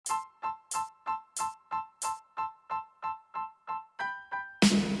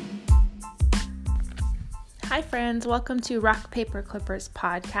Hi friends, welcome to Rock Paper Clippers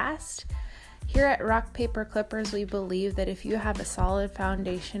podcast. Here at Rock Paper Clippers, we believe that if you have a solid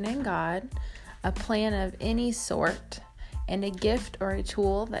foundation in God, a plan of any sort, and a gift or a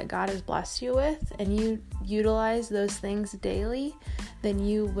tool that God has blessed you with, and you utilize those things daily, then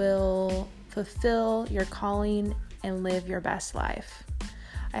you will fulfill your calling and live your best life.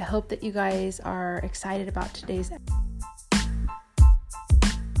 I hope that you guys are excited about today's episode.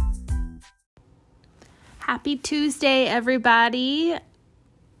 Happy Tuesday, everybody.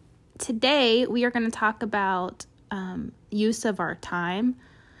 Today, we are going to talk about use of our time.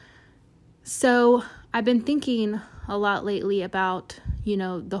 So, I've been thinking a lot lately about,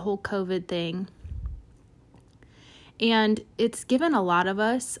 the whole COVID thing. And it's given a lot of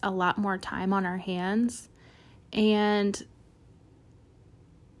us a lot more time on our hands. And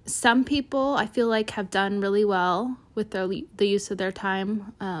some people, I feel like, have done really well with the use of their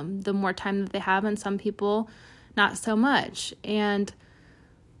time, the more time that they have, and some people not so much. And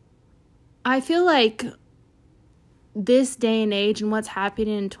I feel like this day and age and what's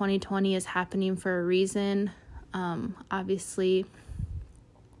happening in 2020 is happening for a reason. Obviously,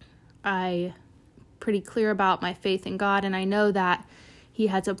 I'm pretty clear about my faith in God, and I know that He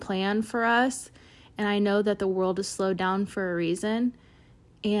has a plan for us, and I know that the world is slowed down for a reason.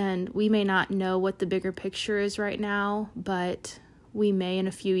 And we may not know what the bigger picture is right now, but we may in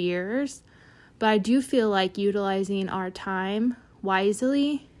a few years. But I do feel like utilizing our time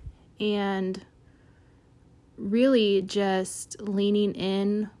wisely and really just leaning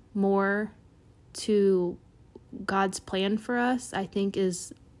in more to God's plan for us, I think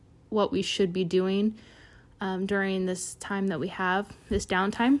is what we should be doing during this time that we have, this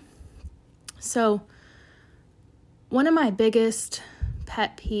downtime. So one of my biggest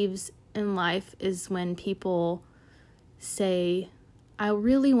pet peeves in life is when people say, I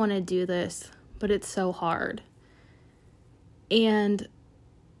really want to do this, but it's so hard. And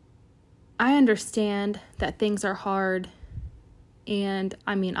I understand that things are hard. And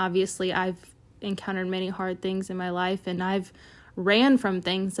obviously I've encountered many hard things in my life, and I've ran from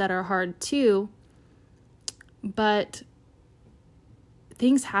things that are hard too. But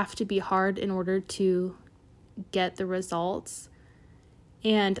things have to be hard in order to get the results.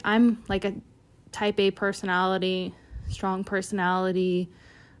 And I'm like a type A personality, strong personality.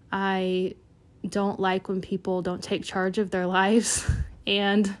 I don't like when people don't take charge of their lives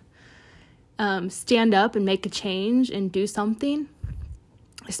and stand up and make a change and do something,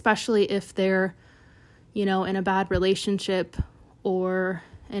 especially if they're, in a bad relationship or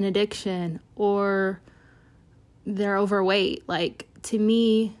an addiction or they're overweight. Like, to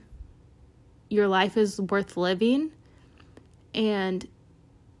me, your life is worth living, and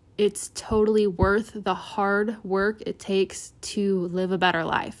it's totally worth the hard work it takes to live a better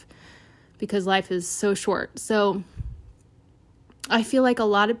life, because life is so short. So I feel like a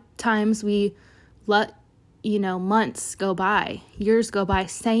lot of times we let, months go by, years go by,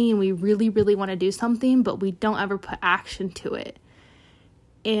 saying we really, really want to do something, but we don't ever put action to it.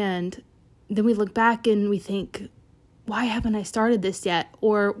 And then we look back and we think, why haven't I started this yet?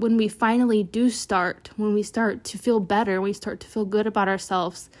 Or when we finally do start, when we start to feel better, we start to feel good about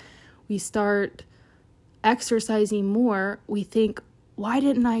ourselves, we start exercising more, we think, why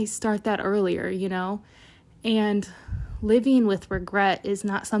didn't I start that earlier, And living with regret is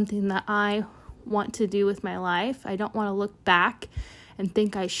not something that I want to do with my life. I don't want to look back and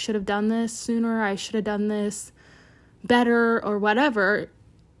think I should have done this sooner, I should have done this better or whatever.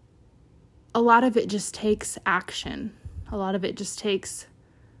 A lot of it just takes action. A lot of it just takes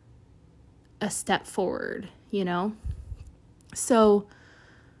a step forward, So,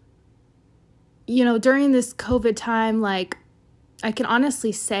 during this COVID time, I can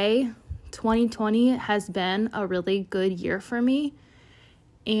honestly say 2020 has been a really good year for me.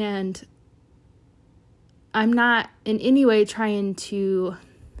 And I'm not in any way trying to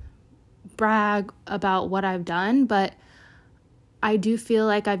brag about what I've done, but I do feel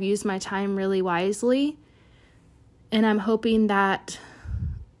like I've used my time really wisely. And I'm hoping that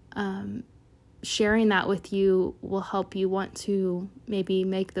sharing that with you will help you want to maybe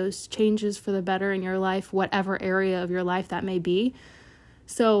make those changes for the better in your life, whatever area of your life that may be.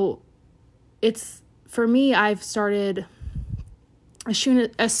 So for me, I've started, as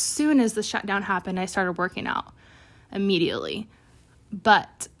soon as the shutdown happened, I started working out immediately.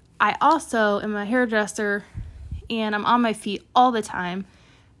 But I also am a hairdresser, and I'm on my feet all the time.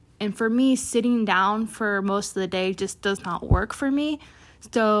 And for me, sitting down for most of the day just does not work for me.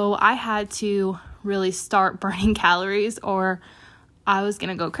 So I had to really start burning calories, or I was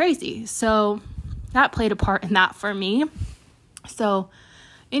going to go crazy. So that played a part in that for me. So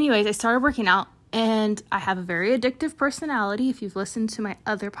anyways, I started working out And I have a very addictive personality. If you've listened to my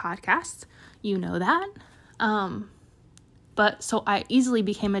other podcasts, you know that. But so I easily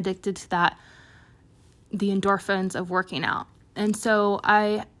became addicted to that, the endorphins of working out. And so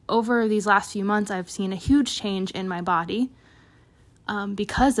over these last few months, I've seen a huge change in my body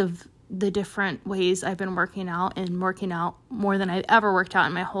because of the different ways I've been working out and working out more than I've ever worked out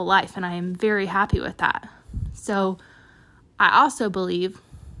in my whole life. And I am very happy with that. So I also believe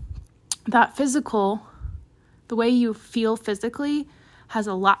that the way you feel physically has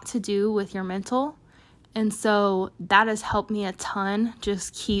a lot to do with your mental. And so that has helped me a ton,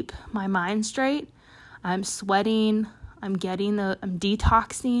 just keep my mind straight. I'm sweating, I'm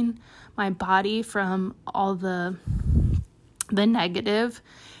detoxing my body from all the negative,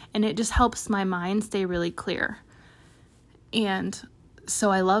 and it just helps my mind stay really clear. And so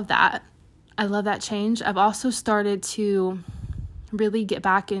I love that. I love that change. I've also started to really get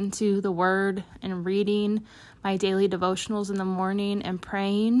back into the Word and reading my daily devotionals in the morning and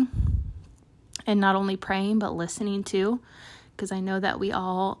praying. And not only praying, but listening too, because I know that we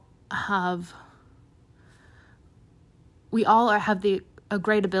all have a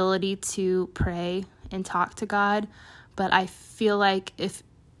great ability to pray and talk to God. But I feel like if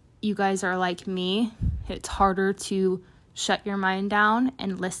you guys are like me, it's harder to shut your mind down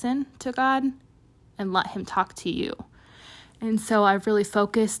and listen to God and let Him talk to you. And so I've really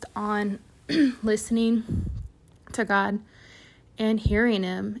focused on listening to God and hearing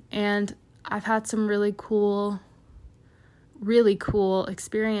Him. And I've had some really cool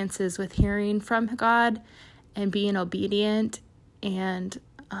experiences with hearing from God and being obedient and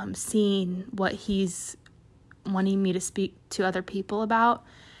seeing what He's wanting me to speak to other people about.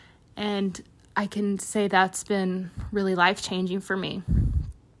 And I can say that's been really life-changing for me.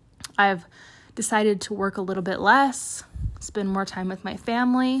 I've decided to work a little bit less, spend more time with my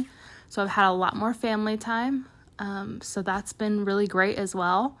family. So I've had a lot more family time. So that's been really great as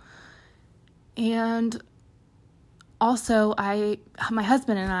well. And also my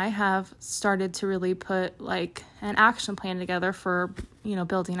husband and I have started to really put like an action plan together for,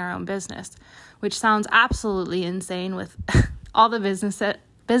 building our own business, which sounds absolutely insane with all the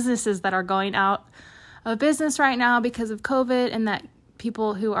businesses that are going out of business right now because of COVID and that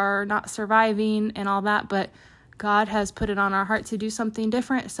people who are not surviving and all that. But God has put it on our heart to do something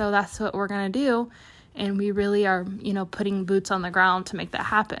different. So that's what we're going to do. And we really are, putting boots on the ground to make that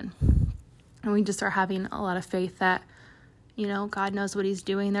happen. And we just are having a lot of faith that, God knows what He's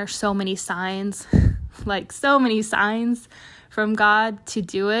doing. There's so many signs, from God to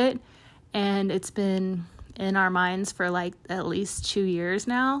do it. And it's been in our minds for at least 2 years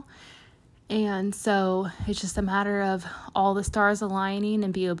now. And so it's just a matter of all the stars aligning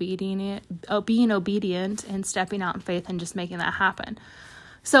and being obedient and stepping out in faith and just making that happen.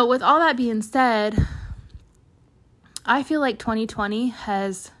 So with all that being said, I feel like 2020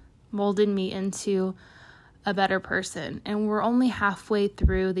 has molded me into a better person, and we're only halfway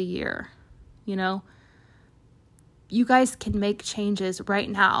through the year. You guys can make changes right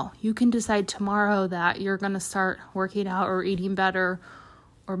now. You can decide tomorrow that you're going to start working out or eating better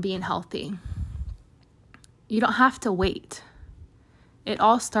or being healthy. You don't have to wait. It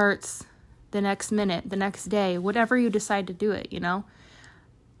all starts the next minute, the next day, whatever you decide to do it,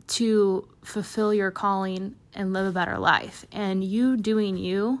 to fulfill your calling and live a better life. And you doing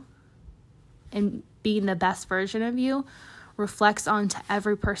you and being the best version of you reflects onto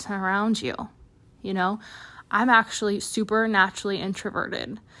every person around you. I'm actually super naturally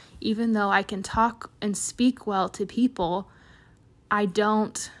introverted. Even though I can talk and speak well to people,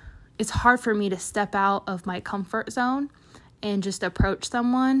 it's hard for me to step out of my comfort zone and just approach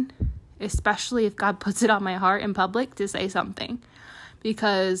someone, especially if God puts it on my heart in public to say something,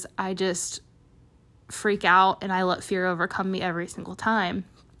 because I just freak out and I let fear overcome me every single time.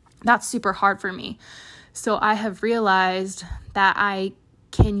 That's super hard for me. So I have realized that I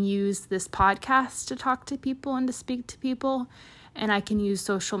can use this podcast to talk to people and to speak to people, and I can use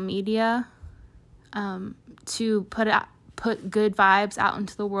social media to put good vibes out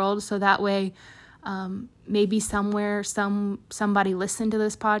into the world, so that way maybe somebody listened to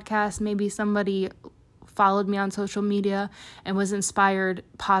this podcast, maybe somebody followed me on social media and was inspired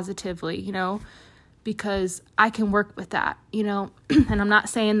positively, because I can work with that, and I'm not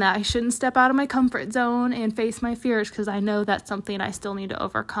saying that I shouldn't step out of my comfort zone and face my fears, because I know that's something I still need to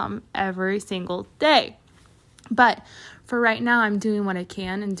overcome every single day. But for right now, I'm doing what I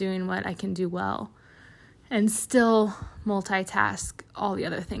can and doing what I can do well, and still multitask all the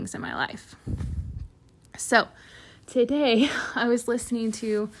other things in my life. So today I was listening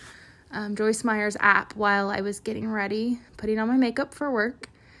to Joyce Meyer's app while I was getting ready, putting on my makeup for work.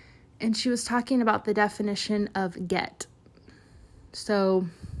 And she was talking about the definition of get. So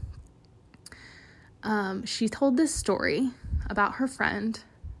she told this story about her friend,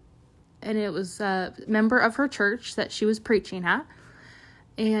 and it was a member of her church that she was preaching at.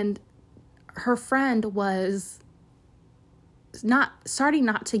 And her friend was starting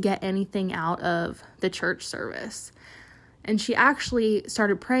not to get anything out of the church service. And she actually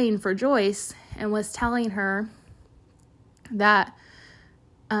started praying for Joyce and was telling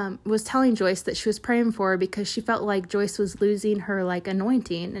Joyce that she was praying for her because she felt like Joyce was losing her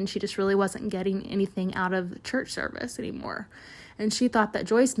anointing, and she just really wasn't getting anything out of the church service anymore. And she thought that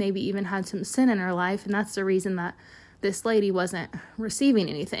Joyce maybe even had some sin in her life, and that's the reason that this lady wasn't receiving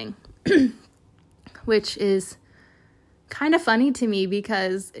anything, which is kind of funny to me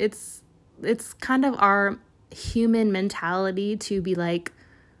because it's kind of our human mentality to be like,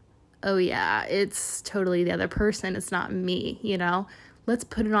 oh yeah, it's totally the other person, it's not me, let's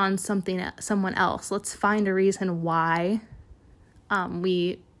put it on someone else. Let's find a reason why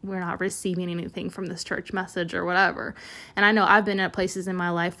we're not receiving anything from this church message or whatever. And I know I've been at places in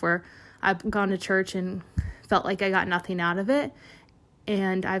my life where I've gone to church and felt like I got nothing out of it,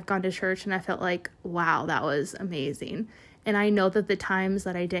 and I've gone to church and I felt like, wow, that was amazing. And I know that the times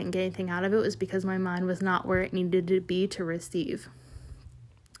that I didn't get anything out of it was because my mind was not where it needed to be to receive.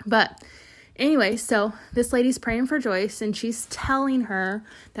 But anyway, so this lady's praying for Joyce, and she's telling her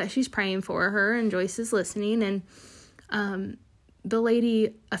that she's praying for her, and Joyce is listening. And the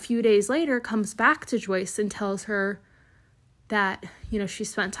lady a few days later comes back to Joyce and tells her that, she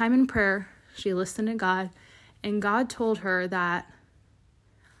spent time in prayer, she listened to God, and God told her that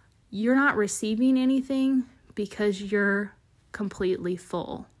you're not receiving anything because you're completely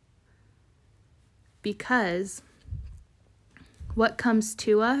full. Because what comes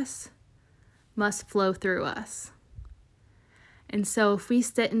to us must flow through us. And so if we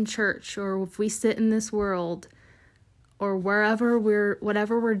sit in church, or if we sit in this world, or whatever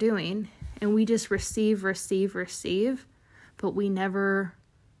we're doing, and we just receive, but we never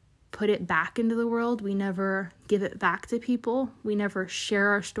put it back into the world, we never give it back to people, we never share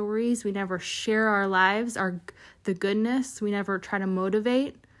our stories, we never share our lives, the goodness, we never try to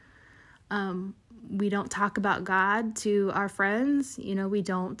motivate, we don't talk about God to our friends, we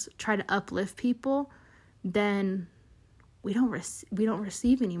don't try to uplift people, then we don't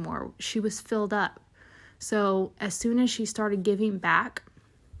receive anymore. She was filled up. So as soon as she started giving back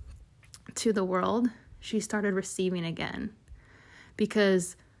to the world, she started receiving again,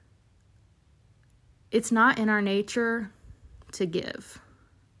 because it's not in our nature to give.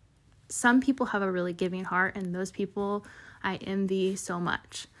 Some people have a really giving heart, and those people I envy so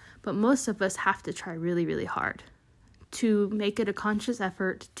much. But most of us have to try really, really hard to make it a conscious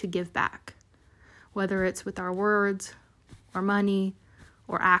effort to give back, whether it's with our words or money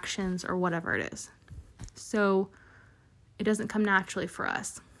or actions or whatever it is. So it doesn't come naturally for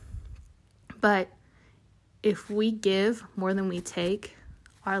us. But if we give more than we take,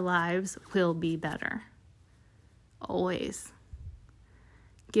 our lives will be better. Always.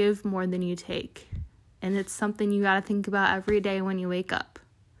 Give more than you take. And it's something you got to think about every day when you wake up.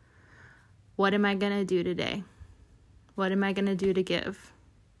 What am I going to do today? What am I going to do to give?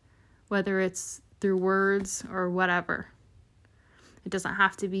 Whether it's through words or whatever. It doesn't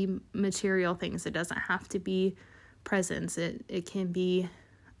have to be material things. It doesn't have to be presents. It can be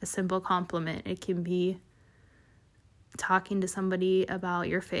a simple compliment. It can be talking to somebody about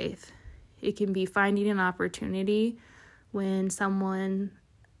your faith. It can be finding an opportunity when someone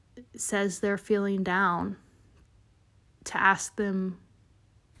says they're feeling down to ask them,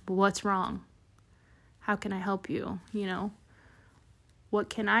 what's wrong? How can I help you? What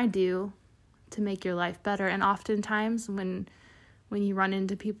can I do to make your life better? And oftentimes when you run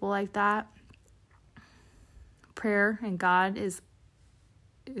into people like that, prayer and God is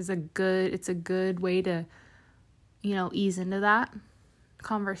a good way to, ease into that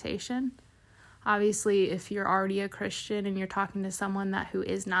conversation. Obviously, if you're already a Christian and you're talking to someone who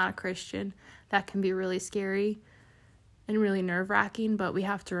is not a Christian, that can be really scary and really nerve-wracking, but we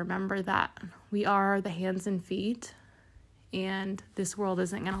have to remember that we are the hands and feet, and this world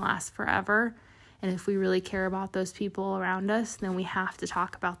isn't going to last forever. And if we really care about those people around us, then we have to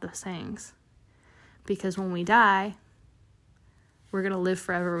talk about those things. Because when we die, we're going to live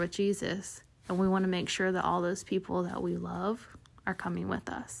forever with Jesus. And we want to make sure that all those people that we love are coming with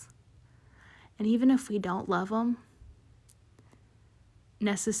us. And even if we don't love them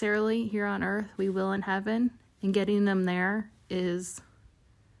necessarily here on earth, we will in heaven. And getting them there is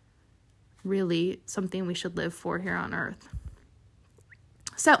really something we should live for here on earth.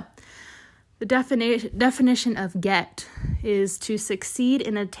 So, The definition of get is to succeed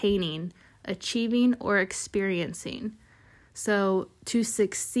in attaining, achieving, or experiencing. So to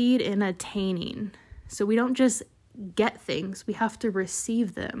succeed in attaining. So we don't just get things, we have to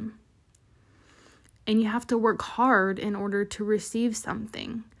receive them. And you have to work hard in order to receive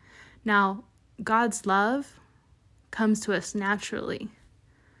something. Now, God's love comes to us naturally.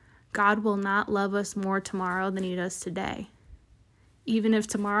 God will not love us more tomorrow than he does today. Even if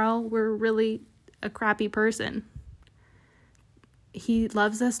tomorrow we're really a crappy person. He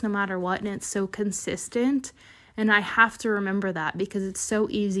loves us no matter what, and it's so consistent. And I have to remember that because it's so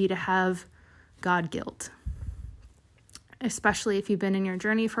easy to have God guilt. Especially if you've been in your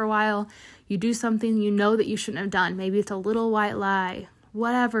journey for a while, you do something you know that you shouldn't have done. Maybe it's a little white lie,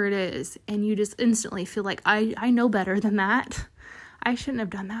 whatever it is, and you just instantly feel like, I know better than that. I shouldn't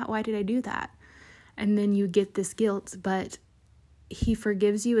have done that. Why did I do that? And then you get this guilt, but he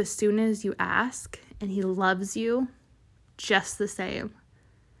forgives you as soon as you ask, and he loves you just the same.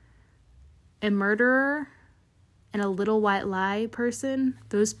 A murderer and a little white lie person,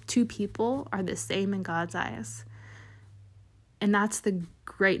 those two people are the same in God's eyes. And that's the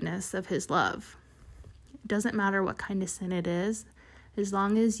greatness of his love. It doesn't matter what kind of sin it is. As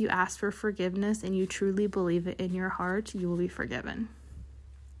long as you ask for forgiveness and you truly believe it in your heart, you will be forgiven.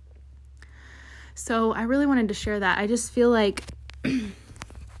 So I really wanted to share that. I just feel like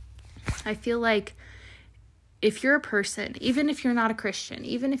if you're a person, even if you're not a Christian,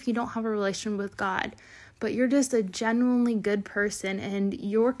 even if you don't have a relation with God, but you're just a genuinely good person and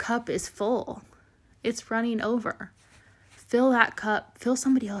your cup is full, it's running over. Fill that cup, fill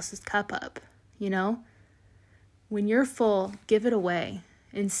somebody else's cup up, When you're full, give it away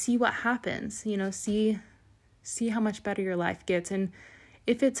and see what happens, see how much better your life gets. And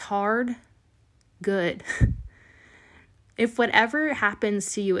if it's hard, good. If whatever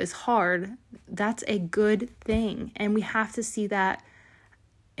happens to you is hard, that's a good thing. And we have to see that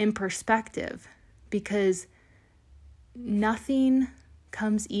in perspective because nothing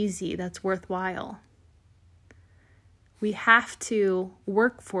comes easy that's worthwhile. We have to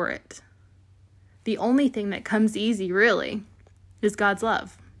work for it. The only thing that comes easy, really, is God's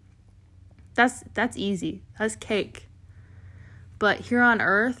love. That's easy. That's cake. But here on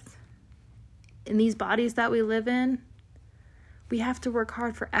earth, in these bodies that we live in, we have to work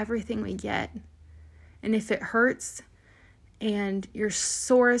hard for everything we get. And if it hurts and you're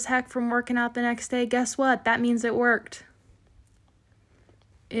sore as heck from working out the next day, guess what? That means it worked.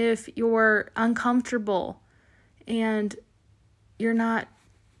 If you're uncomfortable and you're not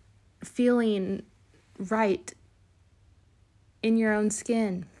feeling right in your own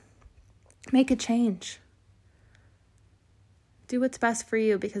skin, make a change. Do what's best for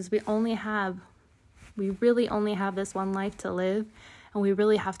you because we really only have this one life to live, and we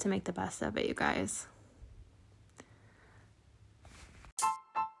really have to make the best of it, you guys.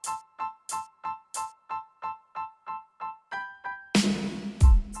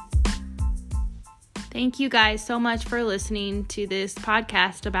 Thank you guys so much for listening to this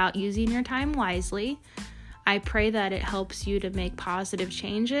podcast about using your time wisely. I pray that it helps you to make positive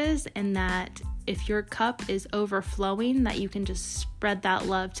changes and that if your cup is overflowing, that you can just spread that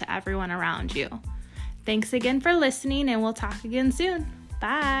love to everyone around you. Thanks again for listening, and we'll talk again soon.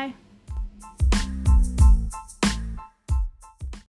 Bye.